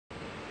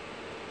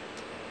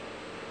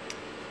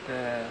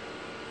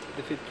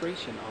the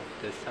filtration of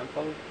the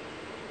sample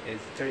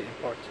is very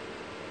important.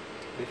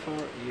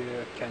 Before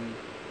you can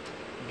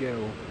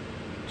go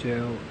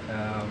to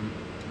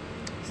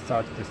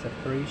start the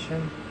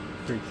separation,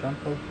 for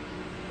example,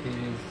 it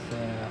is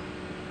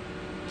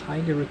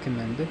highly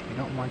recommended. I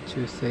don't want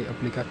to say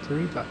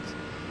obligatory, but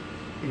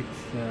it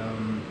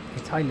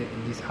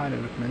is highly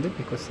recommended,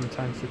 because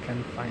sometimes you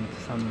can find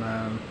some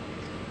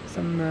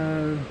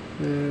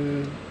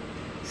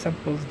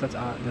samples that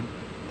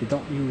they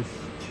don't use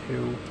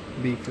to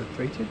be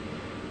filtrated.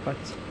 But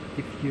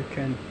if you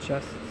can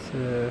just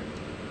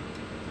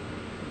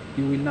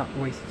you will not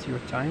waste your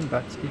time.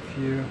 But if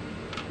you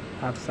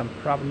have some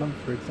problem,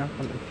 for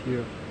example, if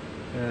you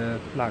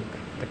plug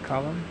the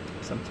column,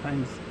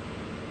 sometimes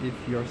if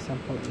your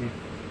sample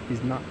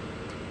is not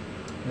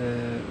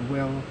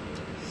well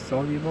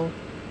soluble,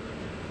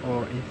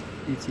 or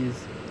if it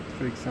is,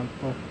 for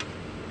example,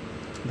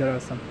 there are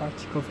some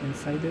particles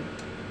inside it.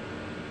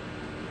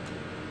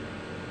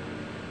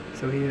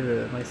 So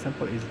here my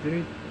sample is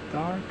very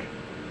dark,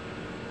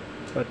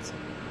 but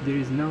there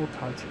is no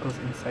particles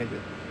inside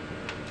it.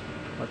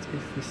 But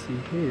if we see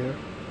here,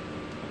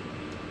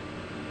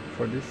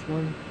 for this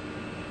one,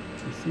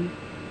 you see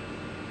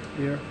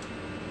here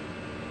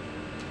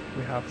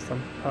we have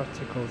some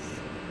particles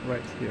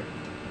right here.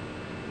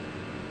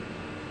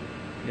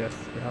 Yes,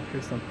 we have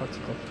here some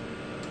particles.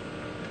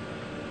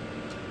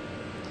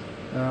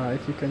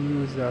 If you can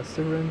use a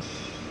syringe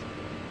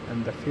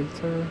and a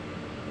filter,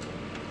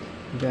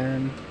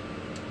 then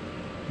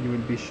you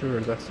will be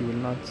sure that you will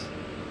not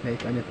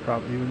make any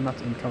problem. You will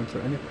not encounter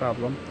any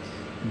problem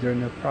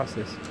during the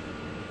process.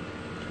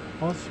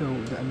 Also,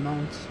 the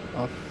amount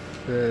of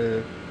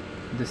the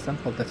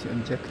sample that you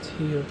inject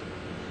here,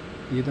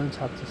 you don't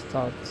have to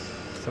start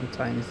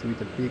sometimes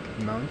with a big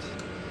amount.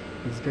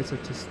 It's better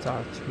to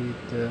start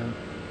with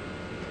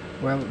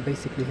well,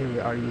 basically here we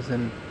are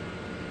using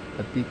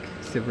a big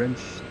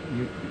syringe,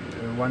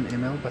 1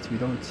 ml, but we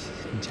don't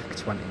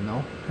inject 1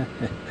 ml.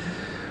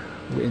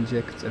 We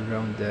inject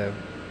around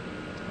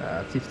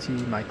 50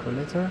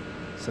 microliter.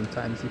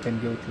 Sometimes you can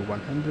go to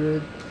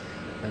 100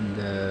 and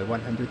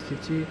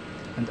 150,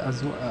 and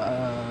as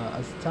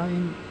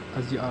long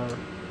as you are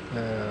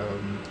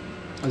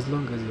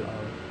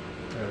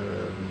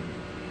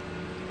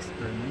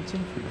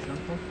experimenting, for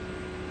example,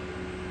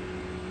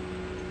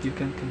 you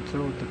can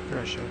control the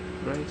pressure,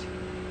 right?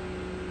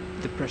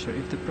 The pressure,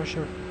 if the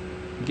pressure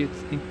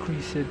gets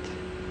increased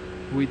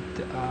with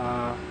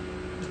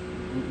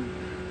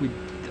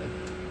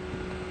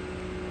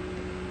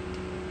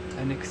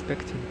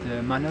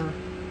unexpected manner,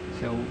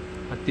 so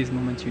at this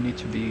moment you need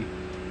to be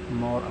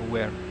more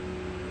aware,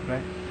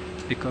 right?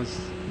 Because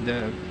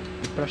the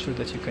pressure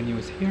that you can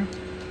use here,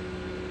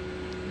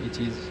 it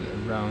is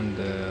around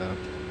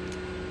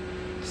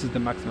this is the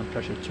maximum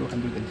pressure,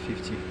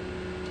 250.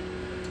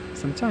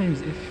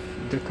 Sometimes if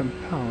the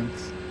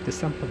compounds, the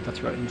sample that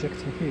you are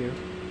injecting here,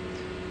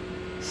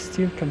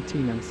 still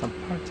contain some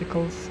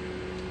particles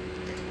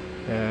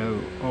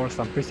or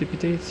some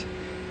precipitate,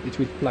 it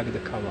will plug the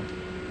column,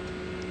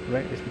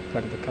 right? It will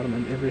plug the column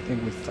and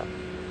everything will stop.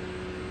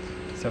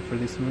 So for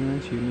this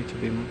moment you need to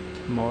be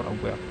more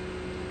aware.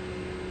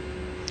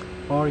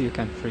 Or you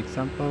can, for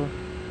example,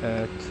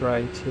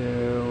 try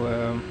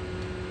to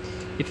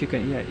if you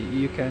can,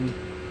 you can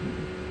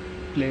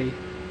play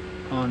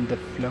on the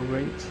flow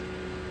rate.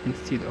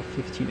 Instead of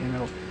 15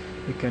 ml,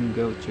 you can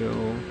go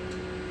to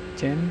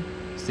 7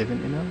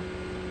 ml.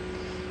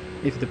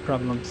 If the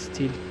problem is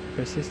still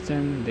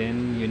persistent,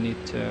 then you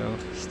need to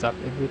stop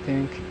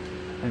everything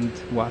and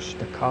wash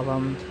the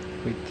column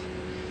with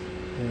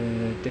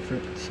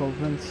different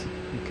solvents.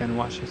 You can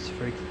wash it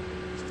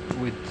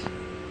with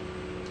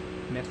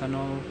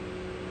methanol.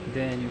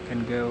 Then you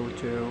can go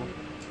to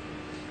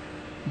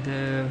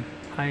the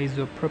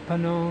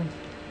isopropanol,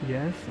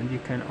 yes, and you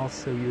can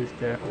also use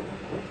the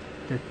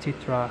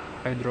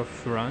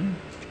tetrahydrofuran,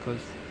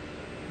 because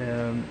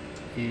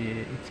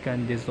it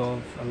can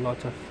dissolve a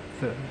lot of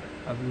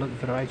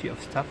variety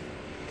of stuff,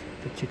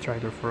 the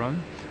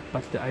tetrahydrofuran.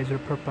 But the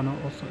isopropanol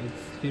also is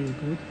very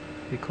good,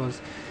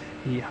 because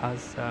it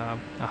has a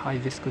high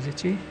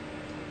viscosity.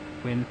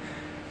 When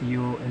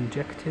you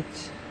inject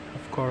it,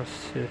 of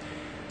course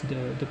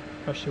the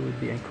pressure will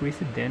be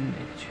increased, then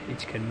it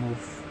can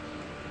move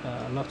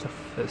a lot of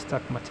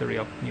stuck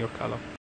material in your column.